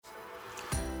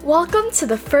Welcome to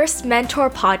the First Mentor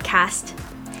Podcast.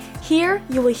 Here,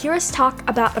 you will hear us talk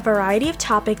about a variety of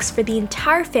topics for the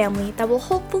entire family that will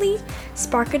hopefully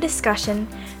spark a discussion,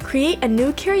 create a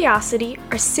new curiosity,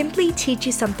 or simply teach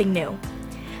you something new.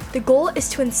 The goal is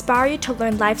to inspire you to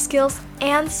learn life skills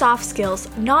and soft skills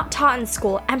not taught in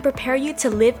school and prepare you to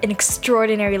live an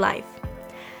extraordinary life.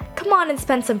 Come on and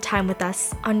spend some time with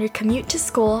us on your commute to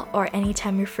school or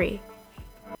anytime you're free.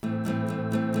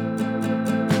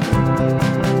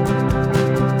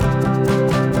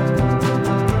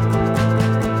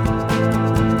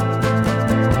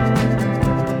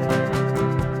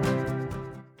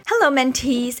 Hello,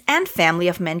 mentees and family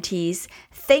of mentees.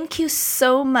 Thank you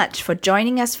so much for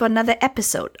joining us for another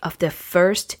episode of the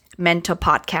First Mentor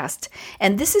Podcast.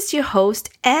 And this is your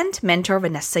host and mentor,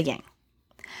 Vanessa Yang.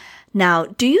 Now,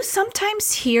 do you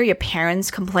sometimes hear your parents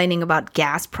complaining about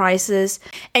gas prices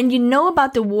and you know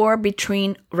about the war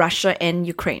between Russia and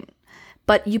Ukraine?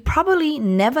 But you probably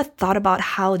never thought about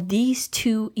how these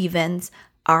two events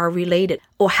are related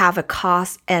or have a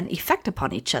cause and effect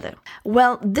upon each other.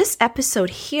 Well, this episode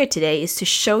here today is to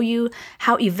show you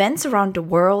how events around the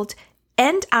world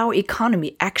and our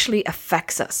economy actually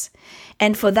affects us.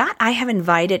 And for that, I have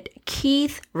invited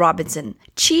Keith Robinson,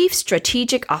 Chief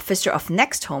Strategic Officer of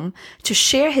NextHome, to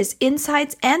share his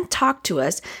insights and talk to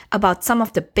us about some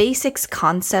of the basics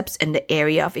concepts in the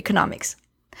area of economics.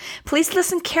 Please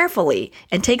listen carefully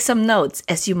and take some notes,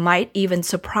 as you might even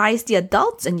surprise the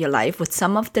adults in your life with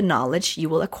some of the knowledge you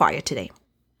will acquire today.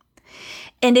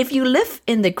 And if you live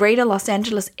in the greater Los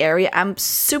Angeles area, I'm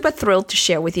super thrilled to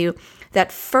share with you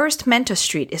that First Mentor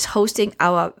Street is hosting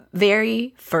our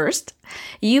very first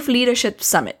Youth Leadership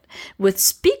Summit with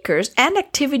speakers and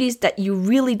activities that you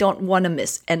really don't want to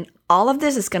miss. And all of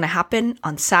this is going to happen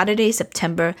on Saturday,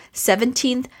 September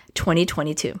 17th,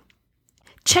 2022.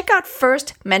 Check out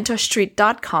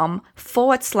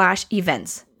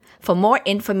firstmentorstreet.com/events for more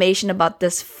information about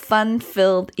this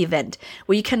fun-filled event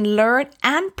where you can learn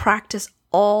and practice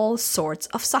all sorts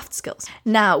of soft skills.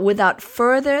 Now, without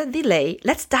further delay,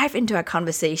 let's dive into our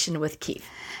conversation with Keith.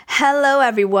 Hello,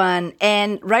 everyone.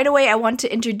 And right away, I want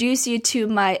to introduce you to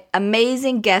my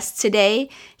amazing guest today,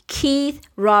 Keith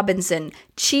Robinson,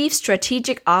 Chief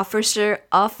Strategic Officer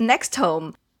of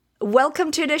NextHome.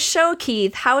 Welcome to the show,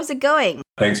 Keith. How is it going?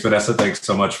 Thanks, Vanessa. Thanks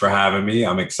so much for having me.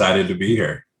 I'm excited to be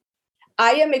here.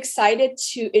 I am excited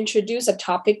to introduce a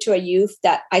topic to a youth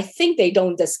that I think they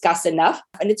don't discuss enough.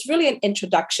 And it's really an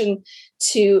introduction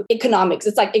to economics.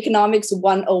 It's like economics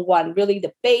 101, really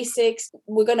the basics.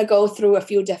 We're going to go through a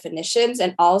few definitions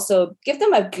and also give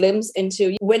them a glimpse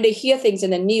into when they hear things in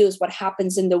the news, what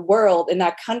happens in the world, in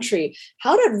our country,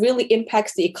 how that really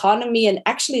impacts the economy and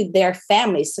actually their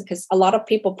families, because a lot of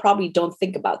people probably don't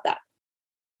think about that.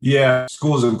 Yeah,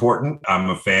 school is important. I'm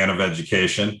a fan of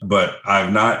education, but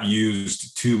I've not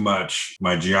used too much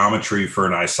my geometry for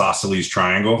an isosceles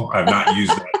triangle. I've not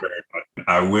used that very much.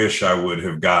 I wish I would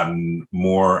have gotten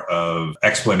more of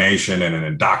explanation and an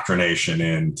indoctrination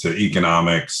into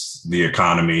economics, the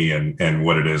economy, and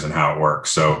what it is and how it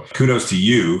works. So kudos to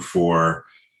you for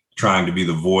trying to be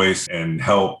the voice and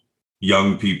help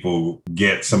young people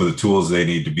get some of the tools they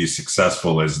need to be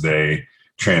successful as they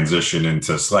transition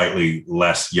into slightly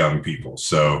less young people.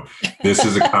 So this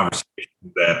is a conversation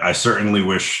that I certainly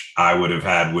wish I would have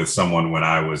had with someone when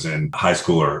I was in high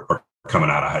school or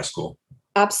coming out of high school.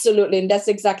 Absolutely. And that's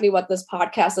exactly what this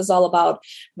podcast is all about,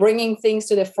 bringing things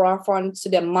to the forefront, to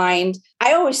their mind.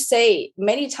 I always say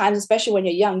many times, especially when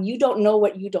you're young, you don't know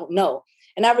what you don't know.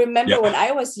 And I remember when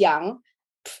I was young,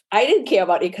 I didn't care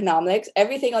about economics.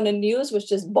 Everything on the news was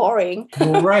just boring.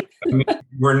 Well, right. I mean,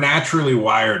 we're naturally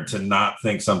wired to not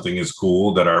think something is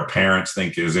cool that our parents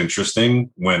think is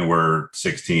interesting when we're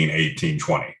 16, 18,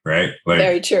 20, right? Like,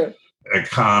 very true.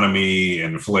 Economy,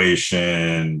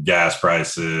 inflation, gas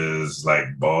prices, like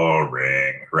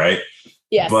boring, right?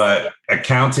 Yes. But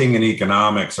accounting and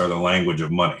economics are the language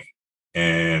of money.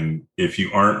 And if you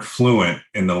aren't fluent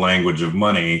in the language of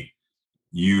money,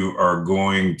 you are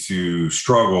going to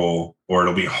struggle, or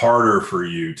it'll be harder for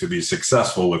you to be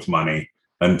successful with money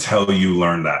until you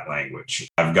learn that language.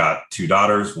 I've got two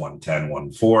daughters, one 10,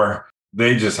 one 4.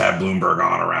 They just have Bloomberg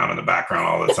on around in the background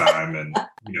all the time. And,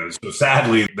 so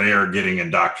sadly, they are getting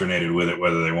indoctrinated with it,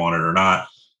 whether they want it or not.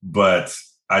 But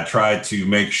I try to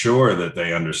make sure that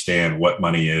they understand what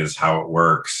money is, how it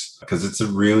works, because it's a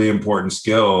really important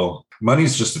skill. Money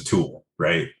is just a tool,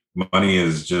 right? Money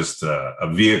is just a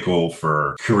vehicle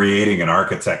for creating and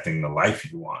architecting the life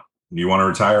you want. You want to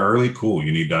retire early? Cool.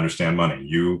 You need to understand money.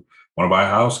 You want to buy a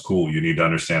house? Cool. You need to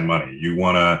understand money. You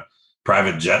want to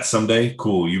private jet someday?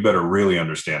 Cool. You better really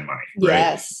understand money. Right?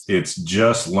 Yes. It's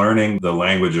just learning the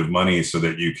language of money so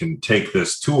that you can take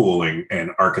this tool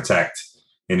and architect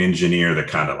and engineer the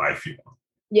kind of life you want.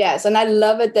 Yes. And I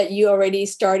love it that you already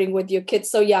starting with your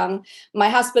kids so young. My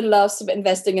husband loves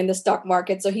investing in the stock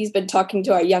market. So he's been talking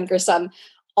to our younger son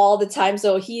all the time.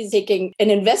 So he's taking an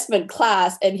investment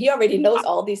class and he already knows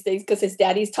all these things because his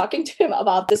daddy's talking to him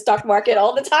about the stock market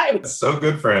all the time. That's so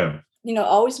good for him.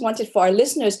 Always wanted for our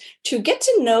listeners to get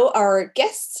to know our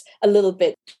guests a little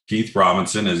bit. Keith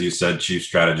Robinson, as you said, Chief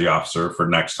Strategy Officer for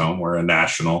Next Home. We're a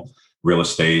national real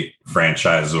estate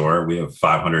franchisor. We have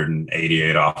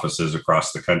 588 offices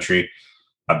across the country.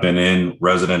 I've been in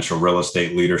residential real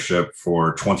estate leadership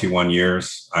for 21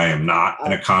 years. I am not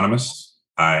an economist.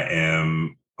 I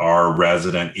am our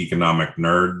resident economic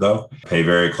nerd, though. I pay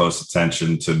very close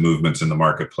attention to movements in the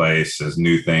marketplace as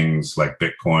new things like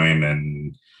Bitcoin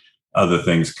and other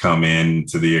things come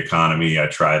into the economy. I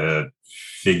try to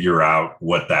figure out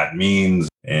what that means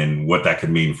and what that could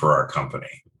mean for our company.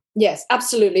 Yes,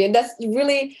 absolutely. And that's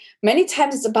really, many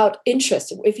times it's about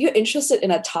interest. If you're interested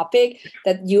in a topic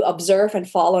that you observe and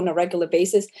follow on a regular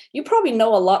basis, you probably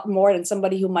know a lot more than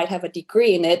somebody who might have a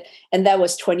degree in it. And that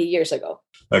was 20 years ago.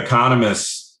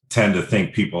 Economists tend to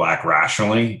think people act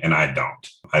rationally, and I don't.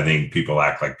 I think people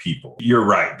act like people. You're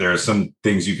right. There are some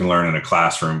things you can learn in a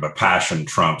classroom, but passion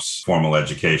trumps formal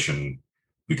education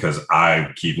because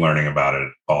I keep learning about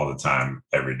it all the time,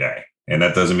 every day. And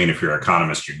that doesn't mean if you're an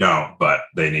economist, you don't, but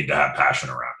they need to have passion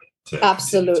around it.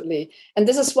 Absolutely. And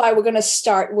this is why we're going to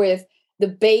start with the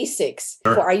basics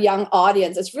for our young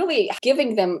audience. It's really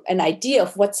giving them an idea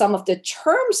of what some of the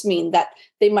terms mean that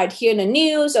they might hear in the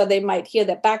news or they might hear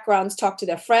their backgrounds, talk to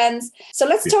their friends. So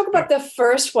let's talk about the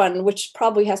first one, which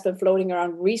probably has been floating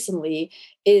around recently,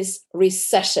 is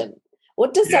recession.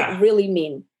 What does that really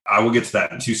mean? I will get to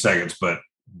that in 2 seconds, but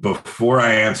before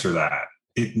I answer that,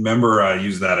 remember I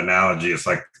used that analogy. It's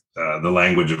like the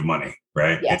language of money,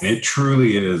 right? Yes. And it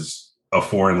truly is a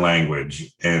foreign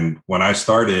language. And when I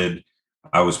started,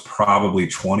 I was probably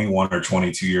 21 or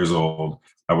 22 years old.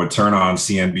 I would turn on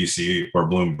CNBC or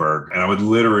Bloomberg, and I would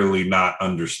literally not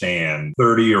understand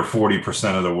 30 or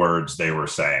 40% of the words they were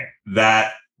saying.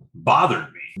 That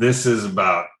bothered me. This is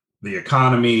about the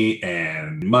economy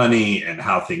and money and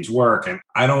how things work. And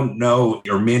I don't know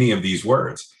or many of these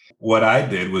words. What I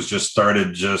did was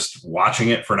started watching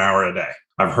it for an hour a day.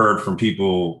 I've heard from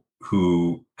people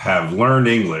who have learned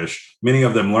English. Many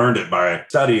of them learned it by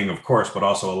studying, of course, but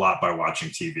also a lot by watching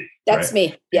TV. That's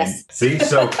me. Yes. And see,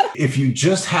 so if you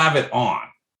just have it on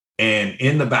and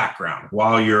in the background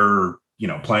while you're,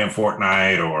 playing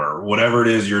Fortnite or whatever it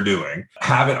is you're doing,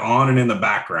 have it on and in the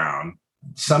background,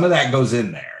 some of that goes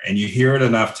in there and you hear it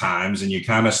enough times and you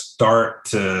kind of start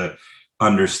to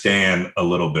understand a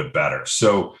little bit better.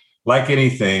 So like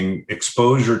anything,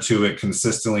 exposure to it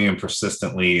consistently and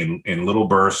persistently in little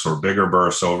bursts or bigger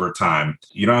bursts over time.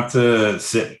 You don't have to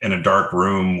sit in a dark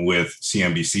room with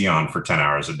CNBC on for 10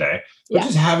 hours a day, but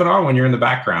just have it on when you're in the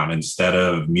background instead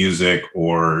of music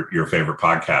or your favorite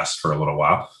podcast for a little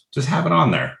while. Just have it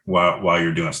on there while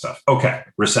you're doing stuff. Okay,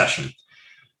 recession.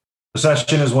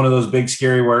 Recession is one of those big,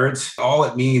 scary words. All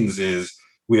it means is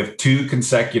we have 2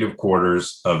 consecutive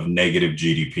quarters of negative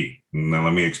GDP. Now,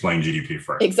 let me explain GDP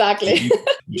first. Exactly.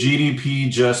 GDP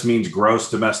just means gross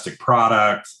domestic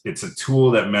product. It's a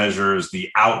tool that measures the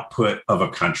output of a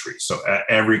country. So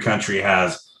every country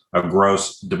has a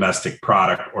gross domestic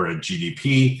product or a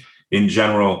GDP. In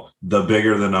general, the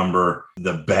bigger the number,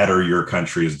 the better your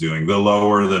country is doing. The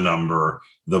lower the number,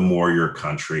 the more your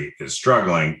country is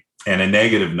struggling. And a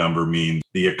negative number means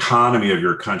the economy of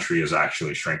your country is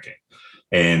actually shrinking.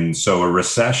 And so a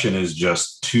recession is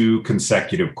just 2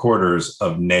 consecutive quarters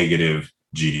of negative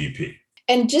GDP.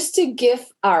 And just to give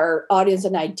our audience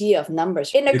an idea of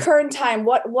numbers, in the current time,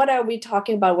 what are we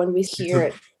talking about when we hear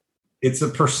it? It's a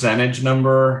percentage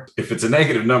number. If it's a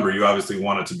negative number, you obviously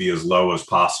want it to be as low as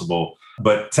possible.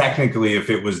 But technically, if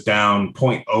it was down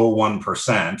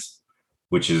 0.01%,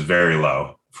 which is very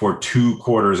low, for 2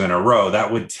 quarters in a row,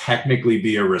 that would technically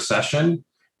be a recession.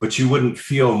 But you wouldn't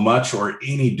feel much or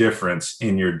any difference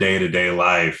in your day-to-day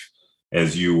life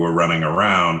as you were running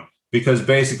around, because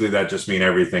basically that just means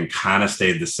everything kind of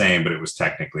stayed the same, but it was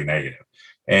technically negative.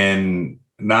 And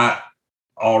not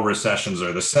all recessions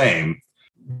are the same.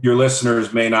 Your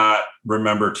listeners may not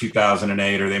remember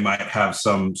 2008, or they might have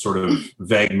some sort of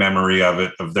vague memory of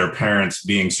it, of their parents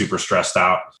being super stressed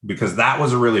out, because that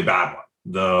was a really bad one.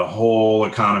 The whole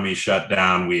economy shut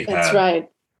down. That's right.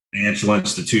 Financial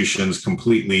institutions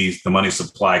completely, the money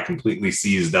supply completely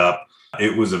seized up.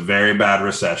 It was a very bad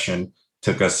recession.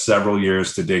 Took us several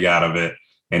years to dig out of it.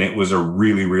 and it was a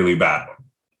really, really bad one.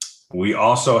 We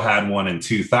also had one in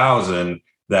 2000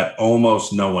 that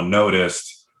almost no one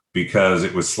noticed because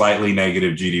it was slightly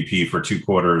negative GDP for 2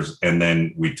 quarters, and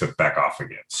then we took back off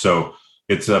again. So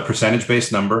it's a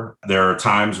percentage-based number. There are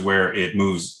times where it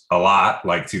moves a lot,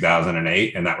 like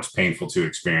 2008, and that was painful to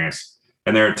experience.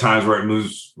 And there are times where it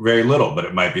moves very little, but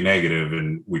it might be negative,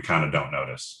 and we kind of don't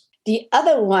notice. The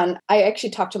other one I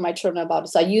actually talk to my children about,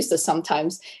 so I use this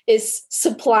sometimes, is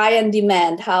supply and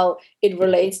demand, how it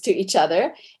relates to each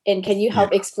other. And can you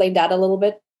help explain that a little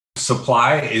bit?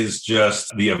 Supply is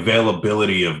just the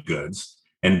availability of goods,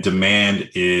 and demand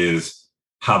is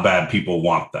how bad people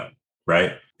want them,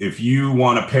 right? If you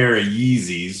want a pair of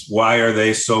Yeezys, why are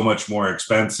they so much more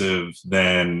expensive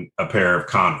than a pair of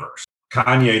Converse?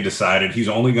 Kanye decided he's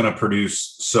only going to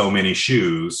produce so many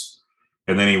shoes,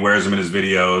 and then he wears them in his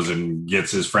videos and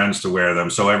gets his friends to wear them.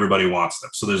 So everybody wants them.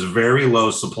 So there's a very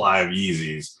low supply of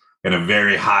Yeezys and a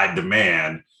very high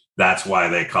demand. That's why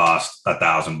they cost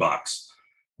 $1,000.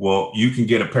 Well, you can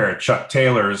get a pair of Chuck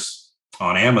Taylors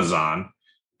on Amazon,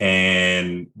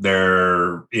 and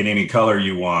they're in any color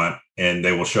you want, and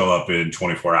they will show up in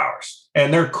 24 hours.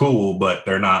 And they're cool, but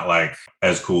they're not like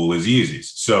as cool as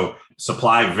Yeezys. So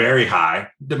supply very high.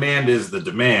 Demand is the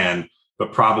demand,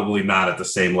 but probably not at the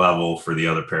same level for the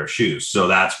other pair of shoes. So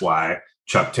that's why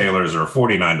Chuck Taylors are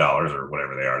 $49 or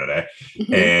whatever they are today,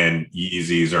 and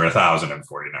Yeezys are $1,049.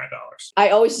 I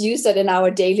always use that in our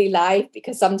daily life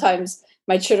because sometimes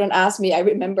my children ask me, I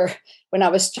remember when I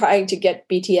was trying to get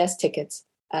BTS tickets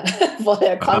for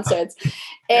their concerts.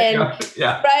 And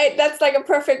right, that's like a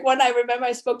perfect one. I remember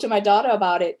I spoke to my daughter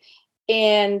about it,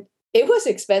 and it was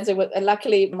expensive. And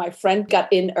luckily, my friend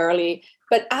got in early.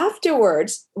 But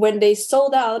afterwards, when they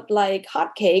sold out like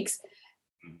hotcakes,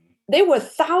 they were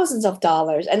thousands of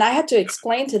dollars. And I had to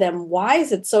explain to them, why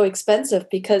is it so expensive?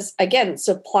 Because again,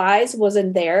 supplies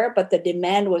wasn't there, but the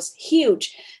demand was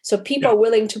huge. So people are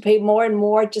willing to pay more and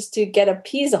more just to get a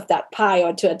piece of that pie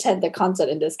or to attend the concert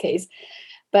in this case.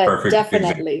 But perfect, definitely.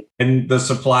 Exactly. And the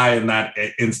supply in that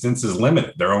instance is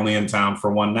limited. They're only in town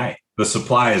for one night. The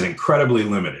supply is incredibly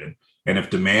limited. And if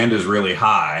demand is really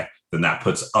high, then that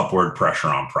puts upward pressure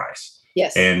on price.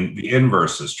 Yes. And the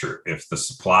inverse is true. If the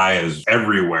supply is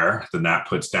everywhere, then that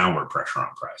puts downward pressure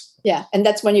on price. Yeah. And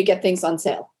that's when you get things on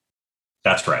sale.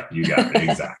 That's right. You got it.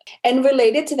 Exactly. And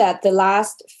related to that, the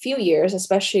last few years,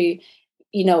 especially,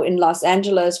 in Los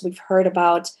Angeles, we've heard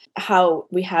about how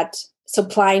we had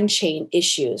supply chain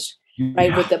issues,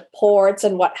 right? With the ports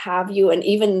and what have you, and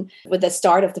even with the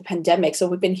start of the pandemic. So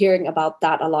we've been hearing about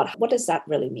that a lot. What does that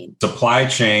really mean? Supply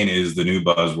chain is the new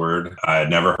buzzword. I had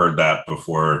never heard that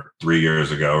before 3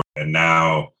 years ago. And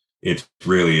now it's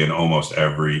really in almost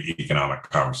every economic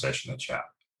conversation that you have.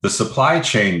 The supply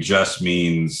chain just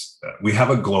means we have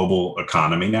a global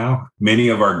economy now. Many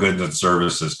of our goods and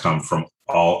services come from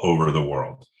all over the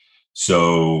world.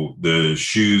 So the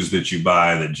shoes that you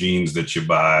buy, the jeans that you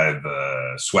buy,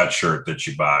 the sweatshirt that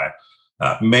you buy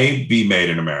may be made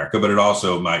in America, but it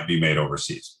also might be made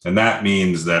overseas. And that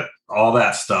means that all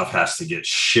that stuff has to get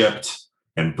shipped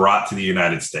and brought to the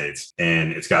United States.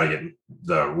 And it's got to get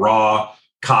the raw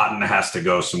cotton has to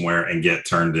go somewhere and get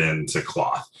turned into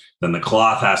cloth. Then the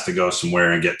cloth has to go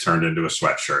somewhere and get turned into a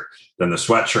sweatshirt. Then the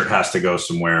sweatshirt has to go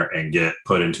somewhere and get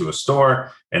put into a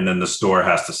store. And then the store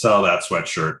has to sell that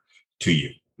sweatshirt to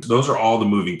you. Those are all the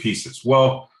moving pieces.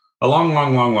 Well, a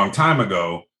long time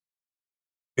ago,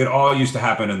 it all used to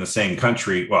happen in the same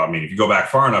country. Well, I mean, if you go back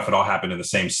far enough, it all happened in the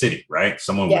same city, right?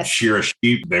 Someone would shear a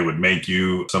sheep. They would make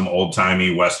you some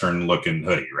old-timey Western looking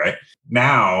hoodie, right?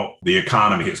 Now the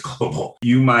economy is global.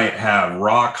 You might have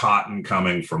raw cotton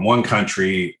coming from one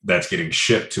country that's getting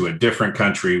shipped to a different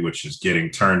country, which is getting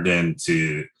turned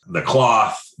into the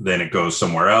cloth. Then it goes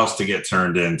somewhere else to get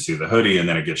turned into the hoodie, and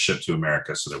then it gets shipped to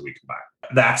America so that we can buy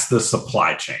it. That's the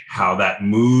supply chain, how that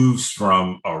moves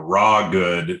from a raw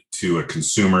good to a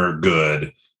consumer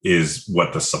good is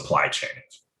what the supply chain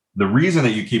is. The reason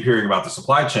that you keep hearing about the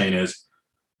supply chain is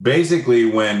basically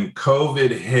when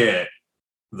COVID hit,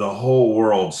 the whole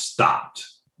world stopped.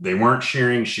 They weren't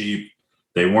shearing sheep.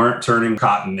 They weren't turning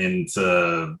cotton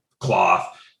into cloth.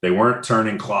 They weren't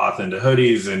turning cloth into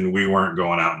hoodies, and we weren't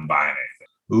going out and buying anything.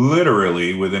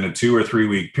 Literally within a 2 or 3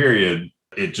 week period,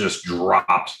 it just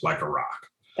dropped like a rock.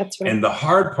 That's right. And the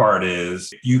hard part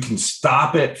is you can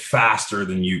stop it faster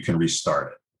than you can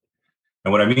restart it.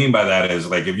 And what I mean by that is,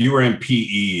 like, if you were in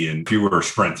PE and if you were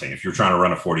sprinting, if you're trying to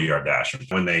run a 40-yard dash,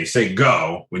 when they say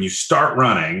go, when you start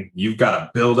running, you've got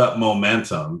to build up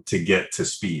momentum to get to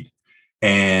speed.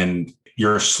 And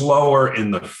you're slower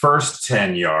in the first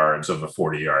 10 yards of a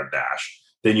 40-yard dash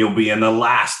than you'll be in the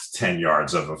last 10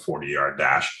 yards of a 40-yard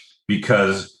dash,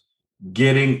 because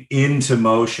getting into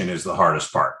motion is the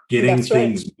hardest part. Getting That's right.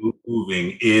 things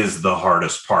moving is the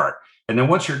hardest part. And then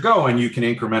once you're going, you can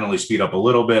incrementally speed up a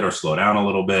little bit or slow down a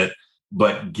little bit.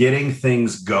 But getting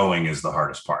things going is the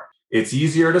hardest part. It's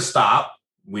easier to stop.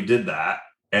 We did that.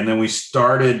 And then we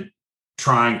started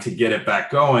trying to get it back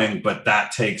going, but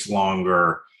that takes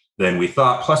longer than we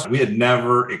thought. Plus, we had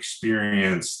never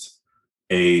experienced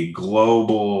a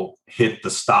global hit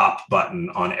the stop button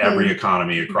on every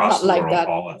economy across the world.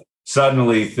 All of it.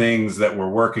 Suddenly, things that were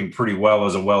working pretty well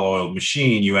as a well-oiled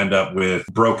machine, you end up with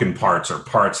broken parts or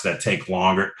parts that take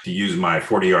longer. To use my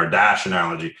 40-yard dash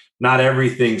analogy, not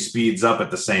everything speeds up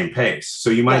at the same pace. So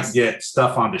you might get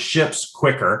stuff onto ships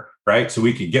quicker, right? So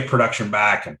we could get production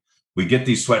back and we get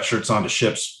these sweatshirts onto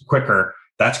ships quicker.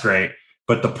 That's great.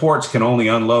 But the ports can only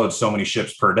unload so many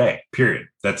ships per day, period.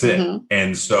 That's it. Mm-hmm.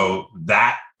 And so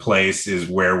that place is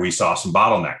where we saw some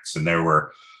bottlenecks. And there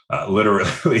were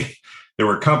literally... There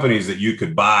were companies that you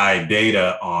could buy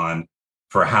data on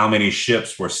for how many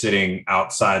ships were sitting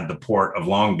outside the port of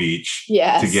Long Beach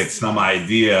to get some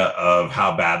idea of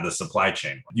how bad the supply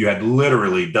chain was. You had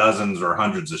literally dozens or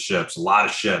hundreds of ships, a lot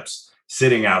of ships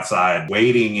sitting outside,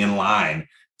 waiting in line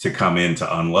to come in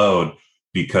to unload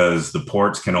because the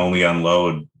ports can only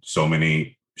unload so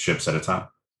many ships at a time.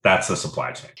 That's the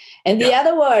supply chain. And the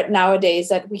other word nowadays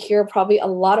that we hear probably a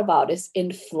lot about is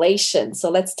inflation. So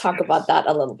let's talk about that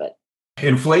a little bit.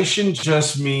 Inflation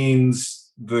just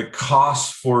means the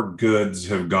costs for goods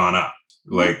have gone up.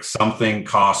 Like something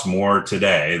costs more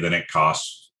today than it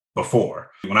cost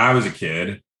before. When I was a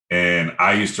kid and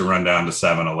I used to run down to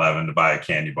 7-Eleven to buy a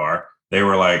candy bar, they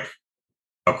were like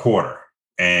a quarter.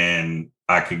 And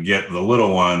I could get the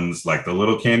little ones, like the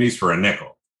little candies, for a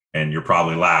nickel. And you're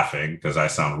probably laughing because I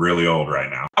sound really old right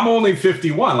now. I'm only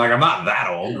 51. Like, I'm not that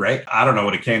old, right? I don't know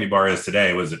what a candy bar is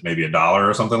today. Was it maybe $1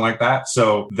 or something like that?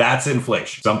 So that's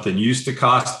inflation. Something used to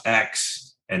cost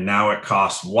X and now it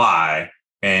costs Y.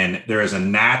 And there is a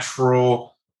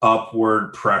natural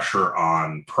upward pressure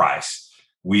on price.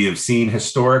 We have seen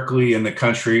historically in the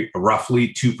country roughly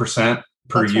 2%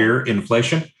 per year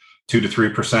inflation. 2 to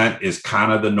 3% is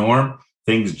kind of the norm.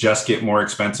 Things just get more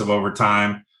expensive over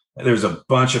time. There's a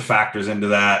bunch of factors into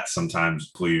that. Sometimes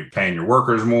you're paying your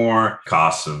workers more,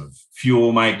 costs of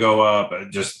fuel might go up.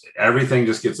 Just everything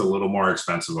just gets a little more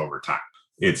expensive over time.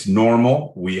 It's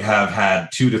normal. We have had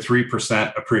 2 to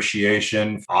 3%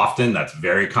 appreciation. Often that's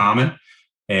very common.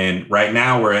 And right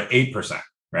now we're at 8%,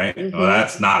 right? Mm-hmm. Well,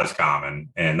 that's not as common.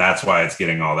 And that's why it's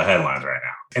getting all the headlines right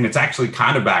now. And it's actually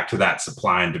kind of back to that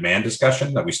supply and demand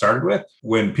discussion that we started with.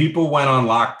 When people went on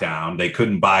lockdown, they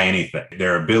couldn't buy anything.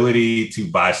 Their ability to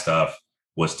buy stuff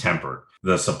was tempered.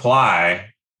 The supply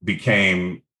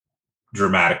became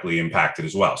dramatically impacted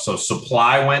as well. So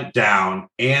supply went down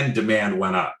and demand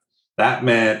went up. That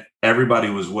meant everybody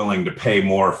was willing to pay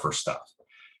more for stuff.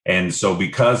 And so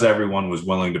because everyone was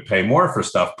willing to pay more for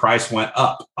stuff, price went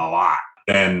up a lot.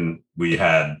 Then we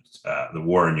had the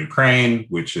war in Ukraine,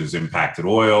 which has impacted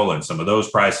oil and some of those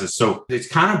prices. So it's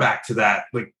kind of back to that,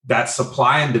 like that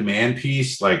supply and demand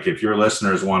piece. Like if your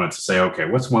listeners wanted to say, okay,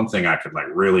 what's one thing I could like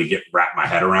really wrap my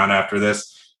head around after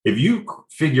this? If you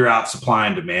figure out supply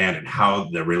and demand and how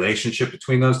the relationship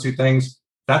between those two things,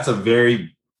 that's a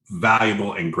very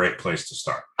valuable and great place to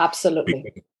start. Absolutely.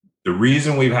 Because the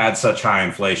reason we've had such high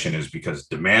inflation is because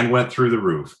demand went through the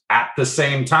roof at the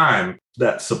same time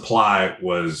that supply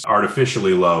was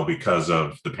artificially low because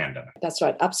of the pandemic. That's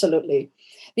right. Absolutely.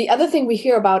 The other thing we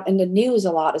hear about in the news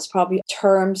a lot is probably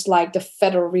terms like the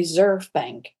Federal Reserve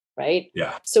Bank, right?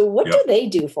 Yeah. So what do they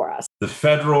do for us? The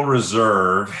Federal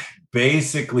Reserve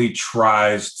basically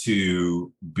tries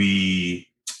to be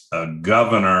a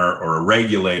governor or a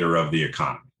regulator of the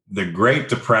economy. The Great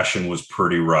Depression was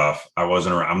pretty rough.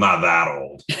 I'm not that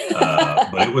old,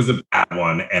 but it was a bad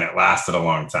one and it lasted a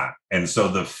long time. And so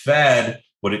the Fed,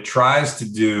 what it tries to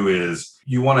do is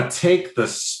you want to take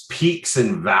the peaks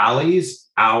and valleys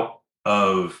out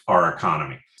of our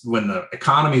economy. When the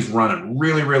economy's running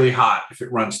really, really hot, if it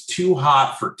runs too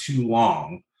hot for too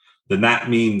long, then that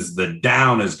means the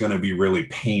down is going to be really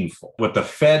painful. What the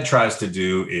Fed tries to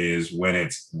do is when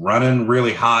it's running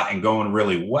really hot and going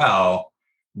really well,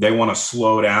 they want to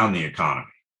slow down the economy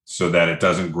so that it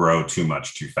doesn't grow too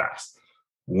much too fast.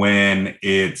 When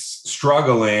it's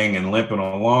struggling and limping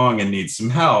along and needs some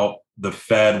help, the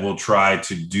Fed will try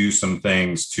to do some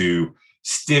things to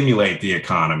stimulate the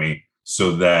economy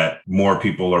so that more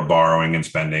people are borrowing and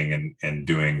spending and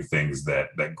doing things that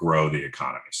grow the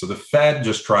economy. So the Fed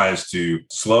just tries to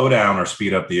slow down or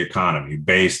speed up the economy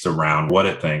based around what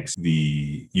it thinks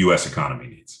the U.S. economy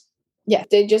needs. Yeah,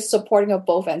 they're just supporting of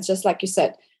both ends, just like you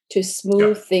said, to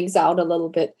smooth things out a little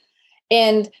bit.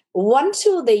 And one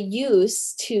tool they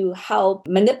use to help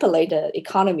manipulate the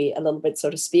economy a little bit,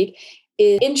 so to speak,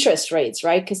 is interest rates,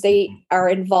 right? Because they are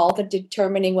involved in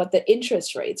determining what the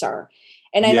interest rates are.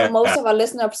 And I know most of our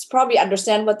listeners probably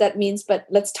understand what that means, but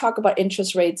let's talk about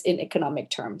interest rates in economic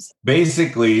terms.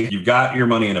 Basically, you've got your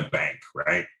money in a bank,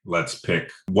 right? Let's pick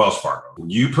Wells Fargo.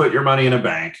 You put your money in a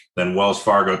bank, then Wells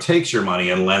Fargo takes your money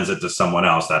and lends it to someone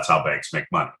else. That's how banks make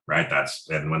money, right?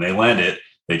 And when they lend it,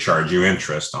 they charge you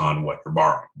interest on what you're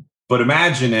borrowing. But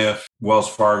imagine if Wells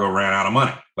Fargo ran out of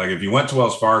money. Like if you went to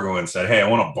Wells Fargo and said, hey, I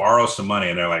want to borrow some money.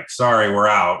 And they're like, sorry, we're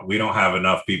out. We don't have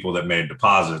enough people that made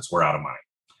deposits. We're out of money.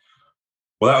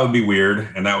 Well, that would be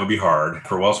weird and that would be hard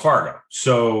for Wells Fargo.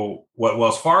 So what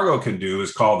Wells Fargo can do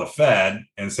is call the Fed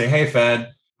and say, hey,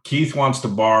 Fed, Keith wants to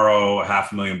borrow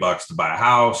 $500,000 to buy a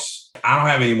house. I don't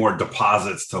have any more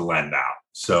deposits to lend out.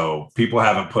 So people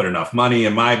haven't put enough money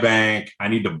in my bank. I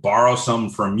need to borrow some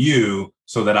from you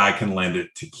so that I can lend it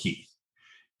to Keith.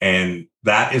 And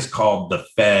that is called the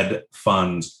Fed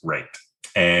funds rate.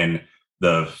 And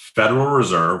the Federal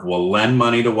Reserve will lend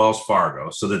money to Wells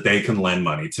Fargo so that they can lend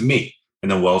money to me. And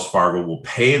then Wells Fargo will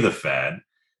pay the Fed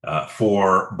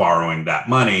for borrowing that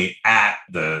money at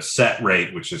the set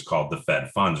rate, which is called the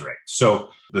Fed funds rate. So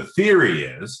the theory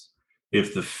is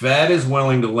if the Fed is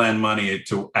willing to lend money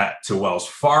to Wells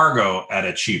Fargo at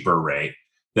a cheaper rate,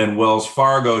 then Wells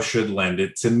Fargo should lend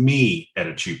it to me at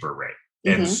a cheaper rate.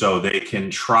 And so they can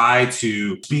try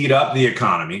to speed up the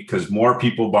economy because more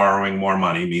people borrowing more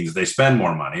money means they spend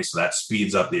more money. So that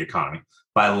speeds up the economy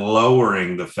by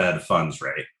lowering the Fed funds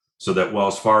rate, so that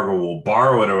Wells Fargo will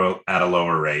borrow it at a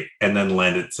lower rate and then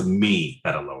lend it to me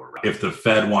at a lower rate. If the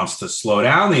Fed wants to slow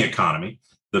down the economy,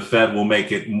 the Fed will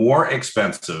make it more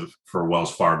expensive for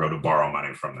Wells Fargo to borrow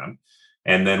money from them.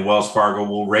 And then Wells Fargo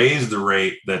will raise the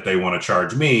rate that they want to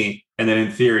charge me. And then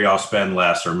in theory, I'll spend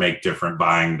less or make different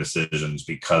buying decisions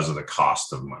because of the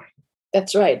cost of money.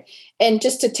 That's right. And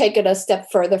just to take it a step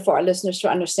further for our listeners to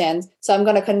understand, so I'm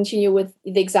going to continue with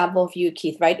the example of you,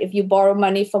 Keith, right? If you borrow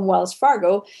money from Wells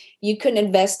Fargo, you can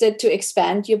invest it to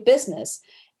expand your business.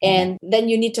 And then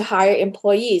you need to hire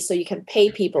employees so you can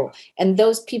pay people. And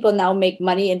those people now make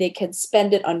money and they can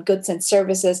spend it on goods and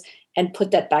services and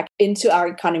put that back into our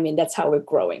economy. And that's how we're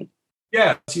growing.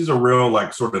 Yeah, let's use a real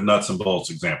like sort of nuts and bolts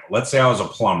example. Let's say I was a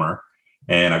plumber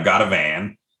and I've got a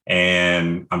van.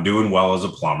 And I'm doing well as a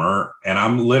plumber and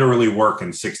I'm literally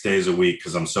working 6 days a week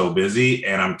because I'm so busy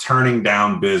and I'm turning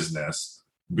down business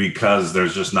because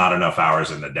there's just not enough hours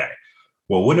in the day.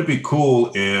 Well, wouldn't it be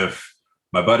cool if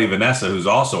my buddy Vanessa, who's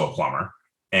also a plumber,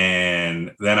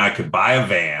 and then I could buy a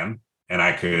van and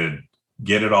I could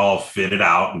get it all fitted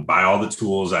out and buy all the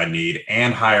tools I need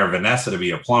and hire Vanessa to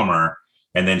be a plumber.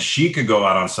 And then she could go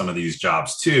out on some of these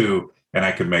jobs too, and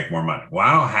I could make more money. Well,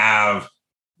 I don't have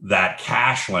that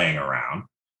cash laying around.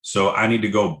 So I need to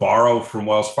go borrow from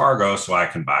Wells Fargo so I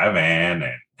can buy a van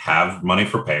and have money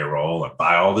for payroll and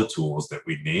buy all the tools that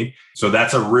we need. So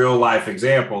that's a real life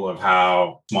example of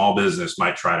how small business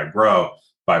might try to grow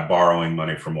by borrowing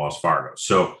money from Wells Fargo.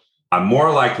 So I'm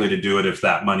more likely to do it if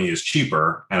that money is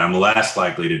cheaper, and I'm less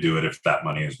likely to do it if that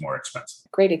money is more expensive.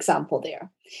 Great example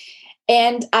there.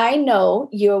 And I know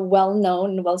you're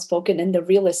well-known and well-spoken in the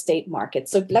real estate market.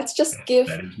 So let's just give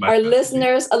our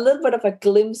listeners a little bit of a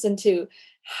glimpse into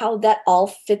how that all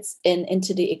fits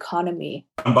into the economy.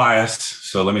 I'm biased,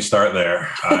 so let me start there.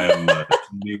 I'm a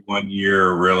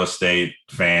 21-year real estate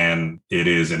fan. It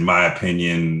is, in my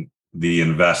opinion, the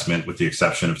investment, with the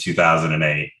exception of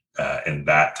 2008, in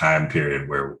that time period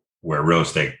where real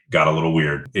estate got a little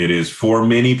weird. It is, for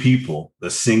many people,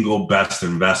 the single best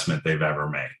investment they've ever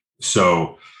made.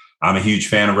 So I'm a huge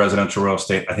fan of residential real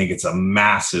estate. I think it's a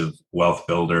massive wealth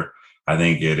builder. I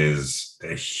think it is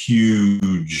a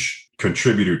huge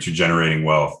contributor to generating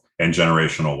wealth and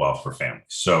generational wealth for families.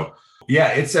 So yeah,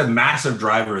 it's a massive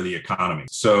driver of the economy.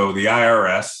 So the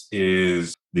IRS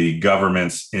is the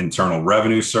government's internal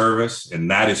revenue service,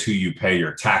 and that is who you pay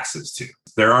your taxes to.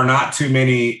 There are not too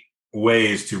many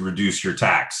ways to reduce your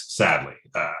tax, sadly.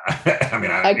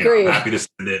 I agree. I'm happy to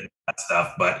send it and that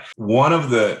stuff. But one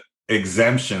of the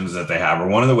exemptions that they have, or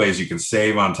one of the ways you can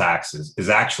save on taxes, is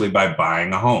actually by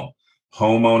buying a home.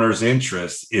 Homeowner's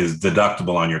interest is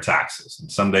deductible on your taxes.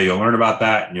 And someday you'll learn about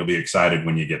that and you'll be excited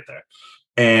when you get there.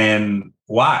 And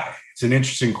why? It's an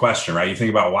interesting question, right? You think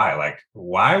about why. Like,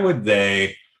 why would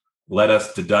they let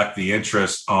us deduct the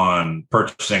interest on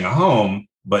purchasing a home,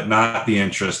 but not the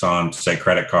interest on, say,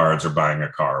 credit cards or buying a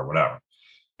car or whatever?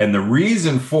 And the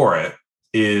reason for it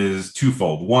is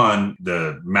twofold. One,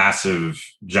 the massive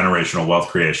generational wealth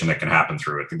creation that can happen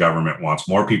through it. The government wants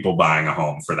more people buying a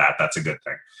home for that. That's a good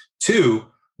thing. Two,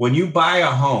 when you buy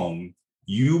a home,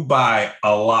 you buy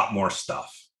a lot more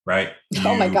stuff, right?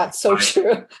 Oh my God, so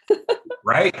true.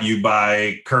 Right? You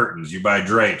buy curtains, you buy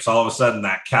drapes. All of a sudden,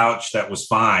 that couch that was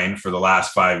fine for the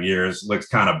last 5 years looks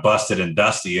kind of busted and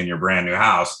dusty in your brand new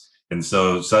house. And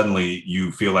so suddenly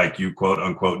you feel like you, quote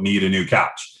unquote, need a new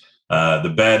couch.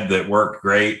 The bed that worked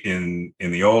great in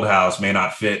the old house may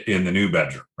not fit in the new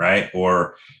bedroom, right?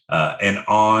 Or and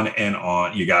on.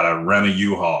 You got to rent a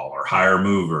U-Haul or hire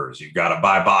movers. You've got to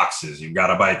buy boxes. You've got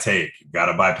to buy tape. You've got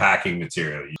to buy packing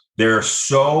material. There are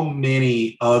so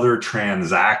many other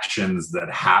transactions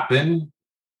that happen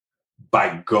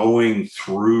by going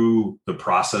through the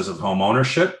process of home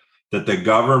ownership that the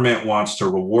government wants to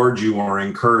reward you or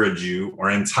encourage you or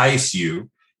entice you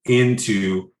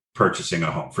into purchasing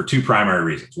a home for two primary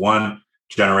reasons. One,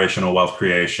 generational wealth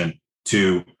creation.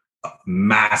 Two, a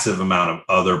massive amount of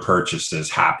other purchases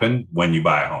happen when you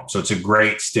buy a home. So it's a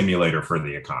great stimulator for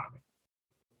the economy.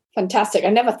 Fantastic. I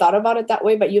never thought about it that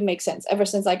way, but you make sense. Ever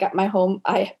since I got my home,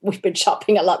 we've been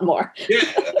shopping a lot more. Yeah,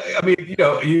 I mean,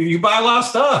 you buy a lot of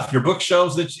stuff. Your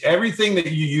bookshelves, everything that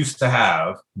you used to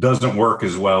have doesn't work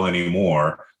as well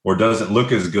anymore, or doesn't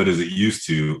look as good as it used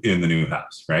to in the new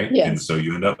house, right? Yes. And so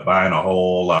you end up buying a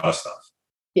whole lot of stuff.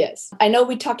 Yes. I know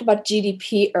we talked about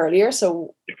GDP earlier,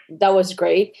 so that was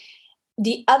great.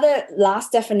 The other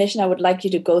last definition I would like you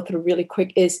to go through really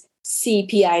quick is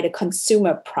CPI, the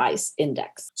Consumer Price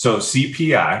Index. So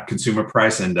CPI, Consumer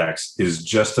Price Index, is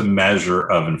just a measure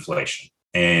of inflation.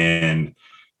 And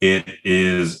it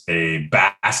is a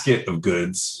basket of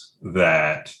goods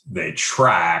that they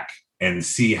track and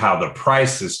see how the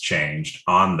price has changed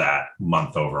on that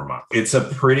month over month. It's a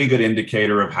pretty good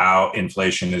indicator of how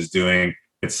inflation is doing.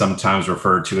 It's sometimes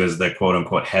referred to as the quote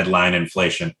unquote headline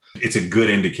inflation. It's a good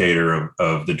indicator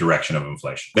of the direction of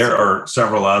inflation. There are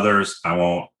several others. I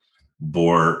won't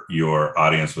bore your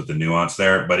audience with the nuance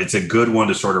there, but it's a good one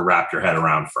to sort of wrap your head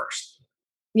around first.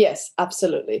 Yes,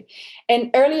 absolutely. And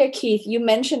earlier, Keith, you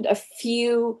mentioned a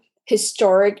few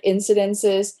historic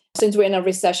incidences since we're in a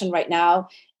recession right now.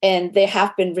 And there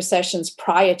have been recessions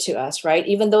prior to us, right?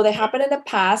 Even though they happened in the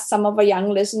past, some of our young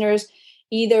listeners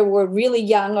either were really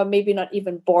young or maybe not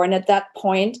even born at that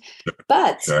point.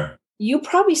 But you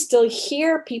probably still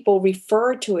hear people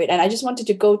refer to it. And I just wanted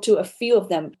to go to a few of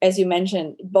them. As you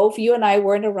mentioned, both you and I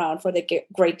weren't around for the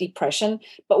Great Depression,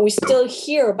 but we still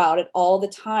hear about it all the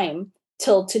time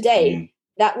till today. Mm-hmm.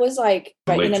 That was like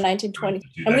right in the 1920s.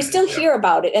 And we still hear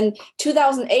about it. And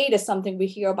 2008 is something we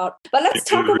hear about. But let's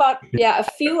talk about, a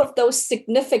few of those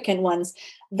significant ones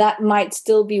that might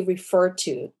still be referred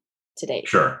to today.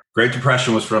 Sure. Great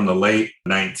Depression was from the late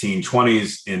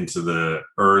 1920s into the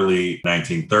early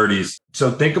 1930s.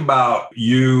 So think about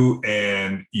you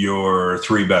and your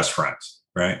three best friends,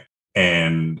 right?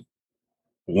 And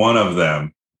one of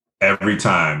them every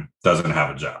time doesn't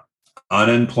have a job.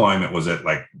 Unemployment was at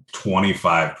like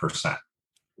 25%.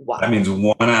 Wow. That means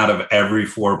 1 out of every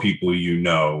 4 people you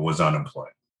know was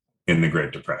unemployed in the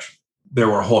Great Depression. There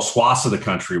were whole swaths of the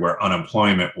country where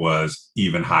unemployment was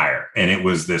even higher. And it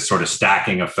was this sort of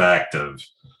stacking effect of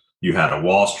you had a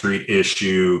Wall Street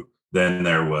issue. Then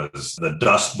there was the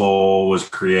Dust Bowl was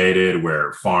created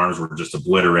where farms were just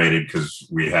obliterated because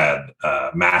we had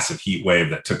a massive heat wave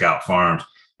that took out farms.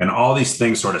 And all these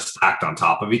things sort of stacked on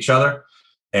top of each other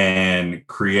and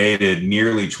created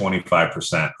nearly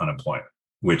 25% unemployment,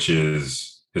 which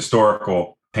is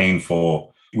historical,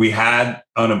 painful. We had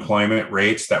unemployment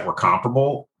rates that were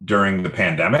comparable during the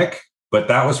pandemic, but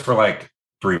that was for like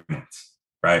 3 months,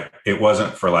 right? It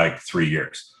wasn't for like 3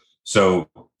 years. So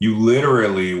you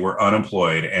literally were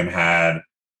unemployed and had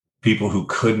people who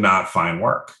could not find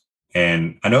work.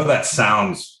 And I know that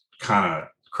sounds kind of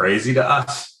crazy to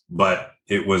us, but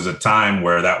it was a time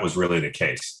where that was really the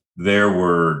case. There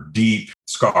were deep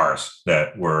scars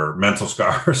that were mental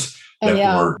scars that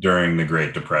were during the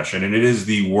Great Depression. And it is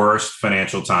the worst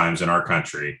financial times in our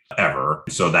country ever.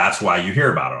 So that's why you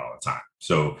hear about it all the time.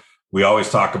 So we always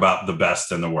talk about the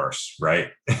best and the worst,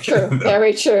 right? True.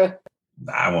 Very true.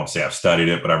 I won't say I've studied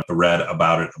it, but I've read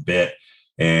about it a bit.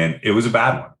 And it was a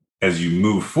bad one. As you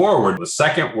move forward, the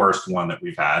second worst one that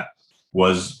we've had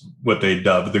was what they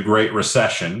dubbed the Great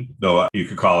Recession, though you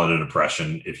could call it a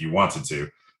depression if you wanted to.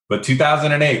 But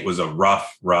 2008 was a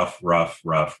rough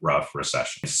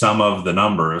recession. Some of the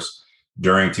numbers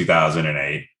during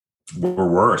 2008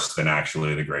 were worse than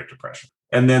actually the Great Depression.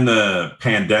 And then the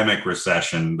pandemic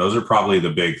recession, those are probably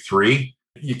the big three.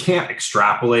 You can't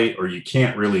extrapolate or you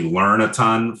can't really learn a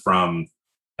ton from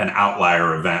an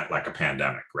outlier event like a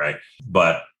pandemic, right?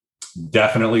 But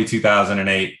definitely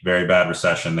 2008, very bad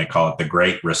recession. They call it the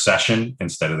Great Recession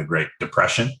instead of the Great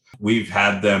Depression. We've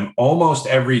had them almost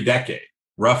every decade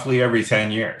roughly every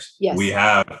 10 years, Yes. we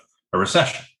have a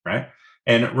recession, right?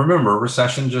 And remember,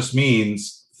 recession just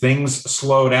means things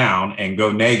slow down and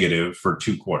go negative for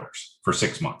 2 quarters, for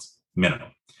 6 months minimum.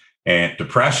 And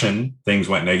depression, things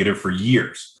went negative for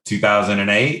years.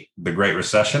 2008, the Great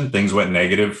Recession, things went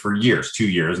negative for years, 2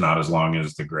 years, not as long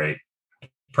as the Great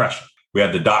Depression. We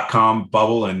had the dot-com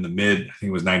bubble in the mid, I think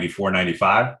it was 94,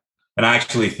 95. And I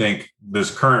actually think this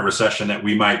current recession that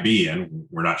we might be in,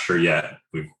 we're not sure yet.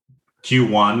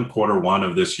 Q1, quarter one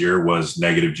of this year was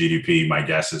negative GDP. My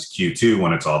guess is Q2,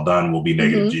 when it's all done, will be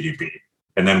negative GDP.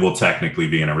 And then we'll technically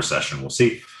be in a recession. We'll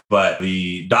see. But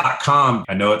the dot-com,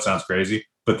 I know it sounds crazy,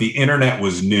 but the internet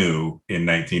was new in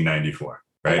 1994,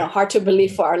 right? I know, hard to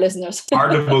believe for our listeners.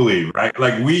 Hard to believe, right?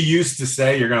 Like we used to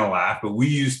say, you're going to laugh, but we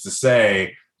used to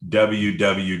say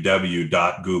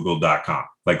www.google.com.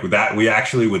 Like with that, we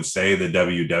actually would say the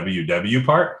www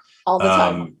part all the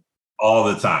time. All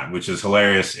the time, which is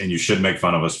hilarious. And you should make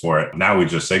fun of us for it. Now we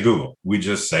just say Google. We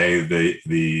just say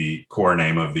the core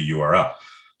name of the URL.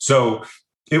 So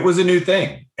it was a new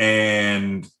thing.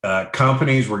 And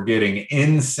companies were getting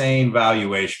insane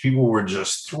valuation. People were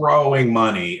just throwing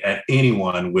money at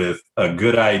anyone with a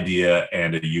good idea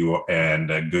and a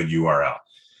good URL.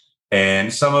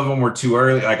 And some of them were too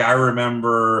early. Like I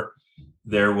remember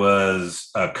there was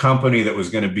a company that was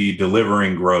going to be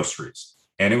delivering groceries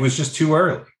and it was just too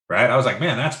early, right? I was like,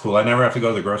 man, that's cool. I never have to go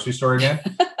to the grocery store again.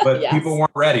 But Yes. People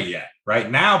weren't ready yet. Right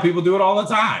now, people do it all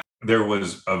the time. There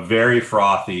was a very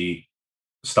frothy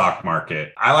stock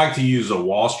market. I like to use a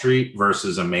Wall Street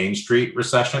versus a Main Street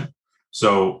recession.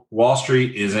 So Wall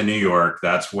Street is in New York.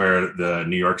 That's where the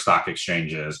New York Stock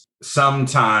Exchange is.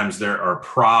 Sometimes there are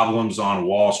problems on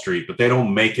Wall Street, but they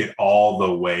don't make it all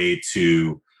the way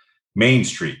to Main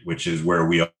Street, which is where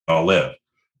we all live.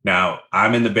 Now,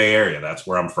 I'm in the Bay Area. That's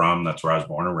where I'm from. That's where I was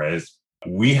born and raised.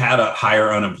 We had a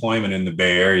higher unemployment in the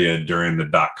Bay Area during the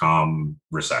dot-com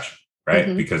recession,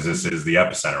 right? Because this is the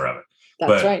epicenter of it.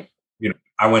 That's right. You know,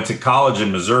 I went to college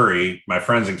in Missouri. My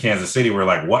friends in Kansas City were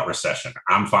like, what recession?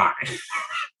 I'm fine.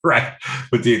 Right.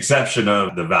 With the exception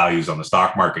of the values on the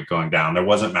stock market going down, there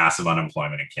wasn't massive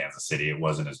unemployment in Kansas City. It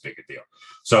wasn't as big a deal.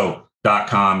 So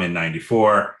dot-com in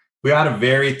 94, we had a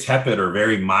very tepid or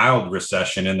very mild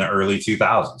recession in the early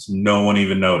 2000s. No one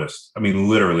even noticed. I mean,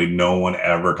 literally no one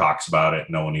ever talks about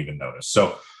it. No one even noticed.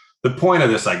 So the point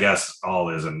of this, I guess, all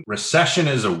is, and recession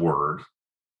is a word.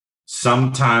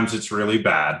 Sometimes it's really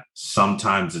bad.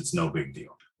 Sometimes it's no big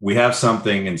deal. We have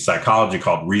something in psychology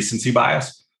called recency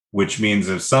bias, which means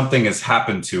if something has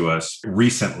happened to us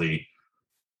recently,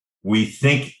 we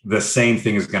think the same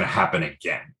thing is going to happen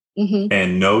again.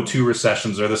 And no two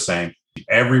recessions are the same.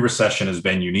 Every recession has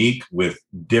been unique with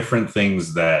different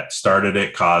things that started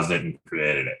it, caused it, and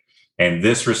created it. And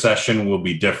this recession will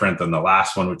be different than the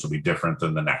last one, which will be different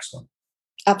than the next one.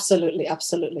 Absolutely.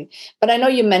 Absolutely. But I know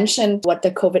you mentioned what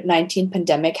the COVID-19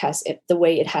 pandemic the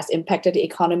way it has impacted the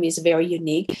economy is very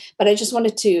unique. But I just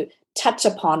wanted to touch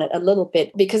upon it a little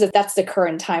bit because that's the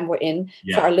current time we're in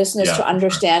for our listeners to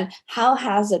understand how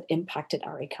has it impacted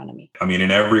our economy? I mean,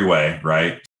 in every way,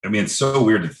 right? I mean, it's so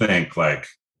weird to think like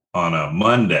on a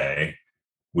Monday,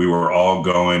 we were all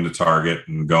going to Target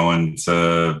and going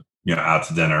to, out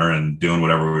to dinner and doing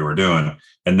whatever we were doing.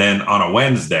 And then on a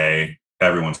Wednesday,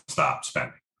 everyone stopped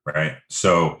spending, right?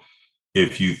 So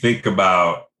if you think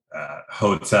about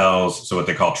hotels, so what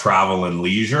they call travel and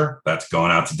leisure, that's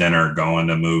going out to dinner, going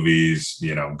to movies,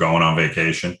 going on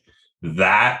vacation.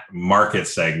 That market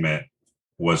segment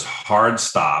was hard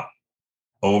stop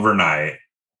overnight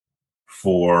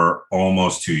for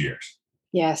almost 2 years.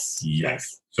 Yes.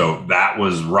 So that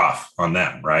was rough on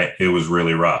them, right? It was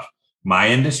really rough. My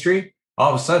industry,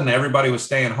 all of a sudden, everybody was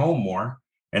staying home more.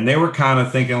 And they were kind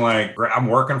of thinking like, I'm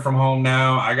working from home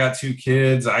now. I got 2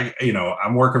 kids.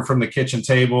 I'm working from the kitchen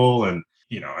table and,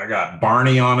 I got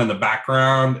Barney on in the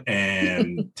background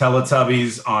and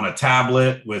Teletubbies on a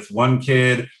tablet with one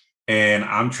kid. And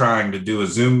I'm trying to do a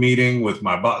Zoom meeting with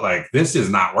my butt. Like, this is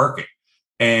not working.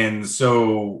 And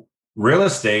so real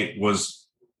estate was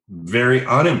very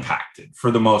unimpacted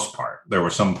for the most part. There were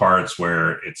some parts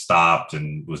where it stopped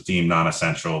and was deemed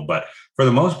non-essential, but for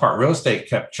the most part, real estate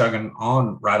kept chugging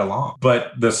on right along.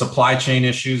 But the supply chain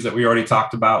issues that we already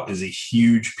talked about is a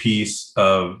huge piece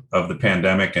of the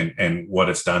pandemic and what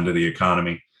it's done to the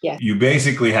economy. Yeah. You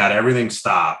basically had everything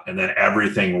stop and then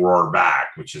everything roar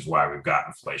back, which is why we've got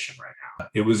inflation right now.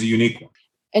 It was a unique one.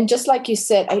 And just like you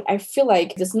said, I feel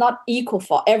like it's not equal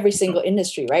for every single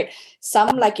industry, right?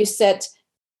 Some, like you said,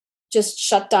 just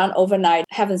shut down overnight,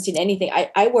 haven't seen anything.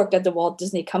 I worked at the Walt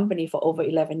Disney Company for over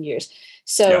 11 years.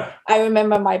 So I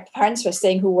remember my parents were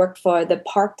saying who worked for the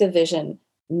park division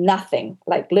nothing,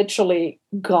 like literally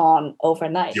gone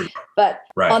overnight. But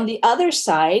on the other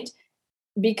side,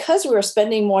 because we were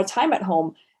spending more time at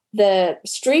home, the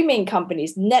streaming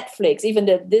companies, Netflix, even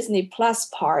the Disney Plus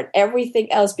part, everything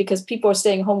else, because people are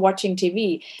staying home watching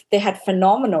TV, they had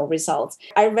phenomenal results.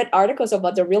 I read articles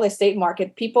about the real estate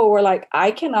market. People were like,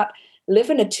 I cannot live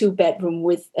in a 2-bedroom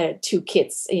with 2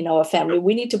 kids, a family.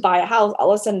 We need to buy a house.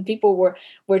 All of a sudden, people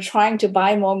were trying to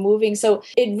buy more, moving. So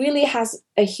it really has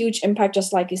a huge impact,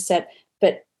 just like you said,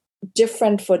 but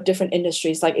different for different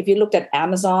industries. Like if you looked at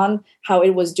Amazon, how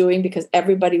it was doing because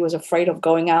everybody was afraid of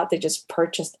going out, they just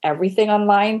purchased everything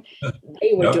online.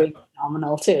 They were doing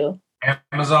phenomenal too.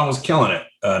 Amazon was killing it.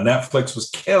 Netflix was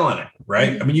killing it,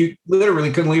 right? Mm-hmm. I mean, you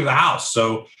literally couldn't leave the house.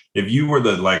 So if you were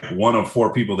the one of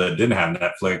 4 people that didn't have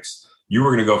Netflix, you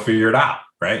were going to go figure it out,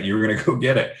 right? You were going to go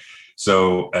get it.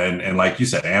 So, and like you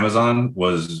said, Amazon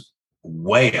was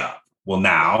way up. Well,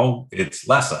 now it's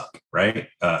less up, right?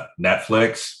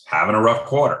 Netflix having a rough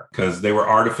quarter because they were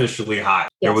artificially high.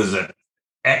 Yes. There was an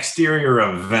exterior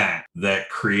event that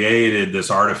created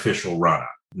this artificial run-up.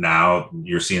 Now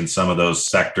you're seeing some of those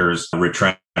sectors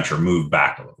retrench or move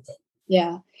back a little bit.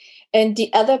 Yeah. And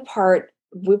the other part,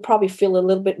 we probably feel a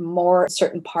little bit more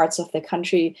certain parts of the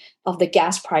country of the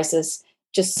gas prices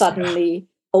just suddenly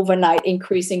overnight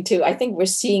increasing too. I think we're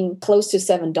seeing close to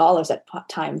 $7 at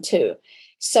time too.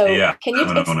 So can you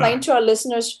explain to our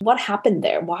listeners what happened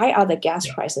there? Why are the gas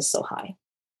prices so high?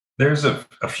 There's a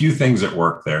few things at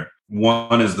work there.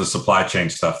 One is the supply chain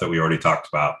stuff that we already talked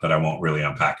about that I won't really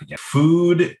unpack again.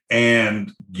 Food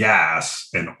and gas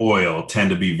and oil tend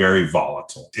to be very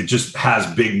volatile. It just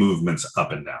has big movements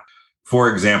up and down. For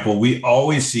example, we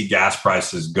always see gas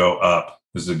prices go up.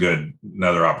 This is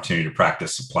another opportunity to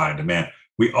practice supply and demand.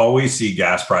 We always see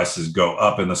gas prices go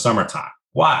up in the summertime.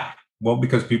 Why? Well,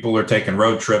 because people are taking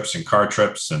road trips and car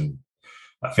trips and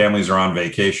families are on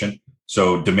vacation.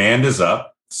 So demand is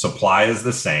up, supply is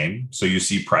the same. So you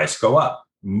see price go up.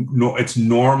 No, it's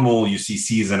normal. You see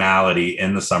seasonality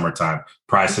in the summertime.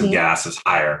 Price of gas is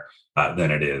higher than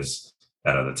it is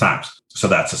at other times. So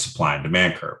that's a supply and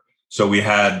demand curve. So we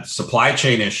had supply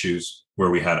chain issues where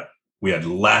we had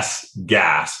less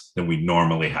gas than we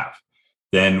normally have.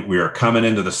 Then we are coming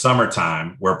into the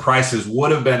summertime where prices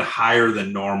would have been higher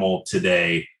than normal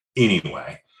today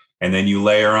anyway. And then you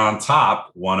layer on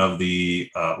top, one of the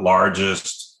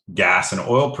largest gas and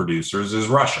oil producers is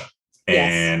Russia.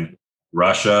 Yes. And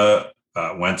Russia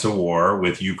went to war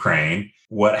with Ukraine.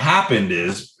 What happened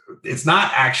is it's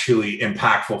not actually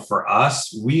impactful for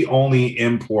us. We only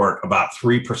import about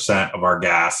 3% of our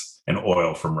gas and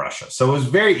oil from Russia. So it was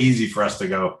very easy for us to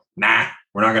go, nah,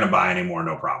 we're not going to buy anymore,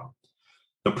 no problem.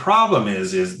 The problem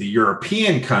is the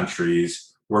European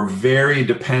countries were very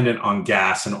dependent on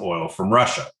gas and oil from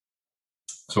Russia.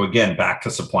 So again, back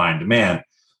to supply and demand.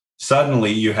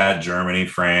 Suddenly you had Germany,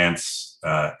 France,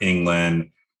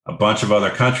 England, a bunch of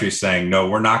other countries saying, no,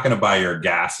 we're not going to buy your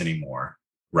gas anymore,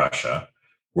 Russia.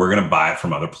 We're going to buy it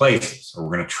from other places, or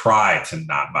we're going to try to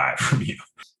not buy it from you.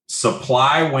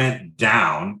 Supply went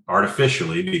down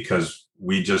artificially because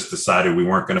we just decided we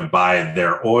weren't going to buy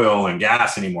their oil and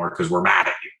gas anymore because we're mad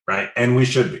at you, right? And we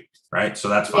should be, right? So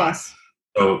that's fine. Yes.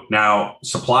 So now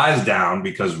supply is down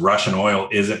because Russian oil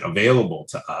isn't available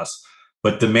to us,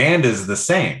 but demand is the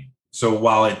same. So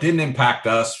while it didn't impact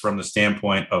us from the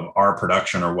standpoint of our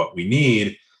production or what we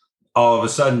need, all of a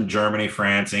sudden Germany,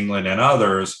 France, England, and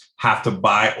others have to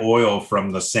buy oil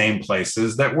from the same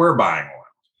places that we're buying oil.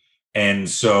 And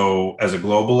so as a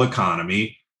global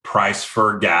economy, price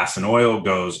for gas and oil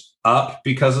goes up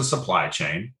because of supply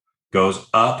chain, goes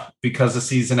up because of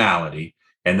seasonality,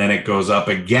 and then it goes up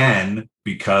again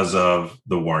because of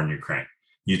the war in Ukraine.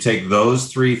 You take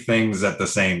those 3 things at the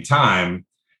same time,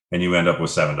 and you end up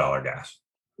with $7 gas.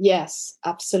 Yes,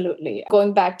 absolutely.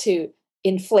 Going back to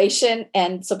inflation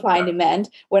and supply and demand,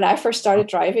 when I first started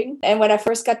driving and when I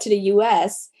first got to the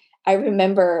US, I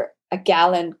remember a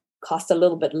gallon cost a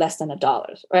little bit less than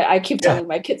 $1, right? I keep telling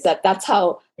my kids that that's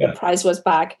how the price was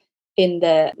back in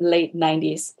the late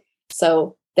 90s.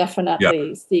 So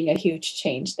definitely seeing a huge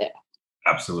change there.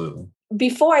 Absolutely.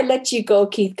 Before I let you go,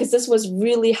 Keith, because this was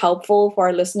really helpful for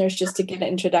our listeners just to get an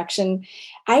introduction,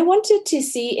 I wanted to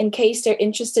see, in case they're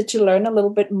interested to learn a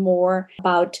little bit more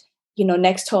about,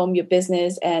 Next Home, your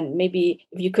business, and maybe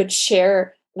if you could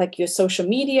share like your social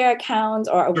media accounts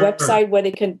or a website where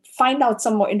they can find out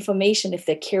some more information if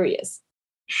they're curious.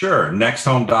 Sure.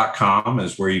 Nexthome.com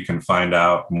is where you can find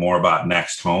out more about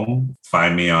Next Home.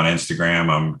 Find me on Instagram.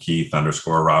 I'm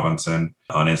Keith_Robinson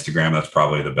on Instagram. That's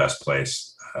probably the best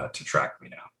place to track me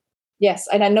now. Yes.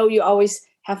 And I know you always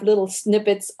have little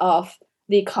snippets of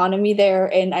the economy there.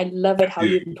 And I love it how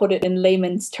you put it in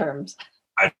layman's terms.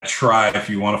 I try. If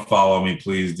you want to follow me,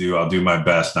 please do. I'll do my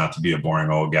best not to be a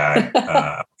boring old guy.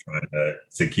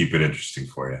 To keep it interesting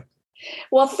for you.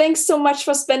 Well, thanks so much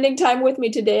for spending time with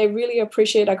me today. I really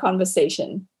appreciate our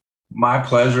conversation. My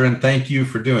pleasure. And thank you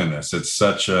for doing this. It's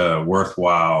such a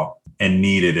worthwhile and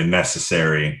needed and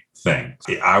necessary thing.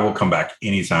 I will come back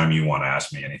anytime you want to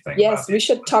ask me anything. Yes, we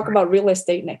should talk about real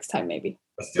estate next time, maybe.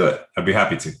 Let's do it. I'd be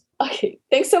happy to. Okay.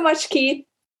 Thanks so much, Keith.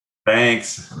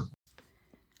 Thanks.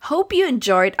 Hope you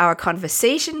enjoyed our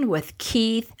conversation with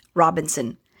Keith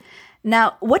Robinson.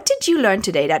 Now, what did you learn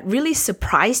today that really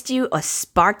surprised you or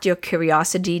sparked your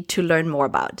curiosity to learn more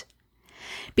about?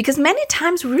 Because many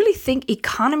times we really think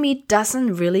economy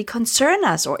doesn't really concern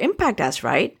us or impact us,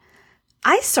 right?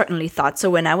 I certainly thought so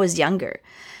when I was younger.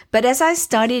 But as I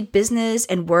studied business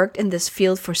and worked in this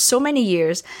field for so many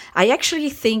years, I actually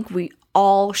think we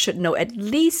all should know at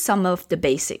least some of the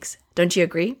basics. Don't you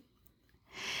agree?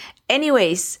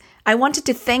 Anyways, I wanted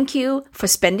to thank you for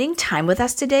spending time with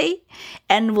us today,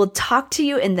 and we'll talk to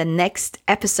you in the next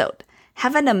episode.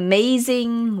 Have an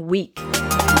amazing week.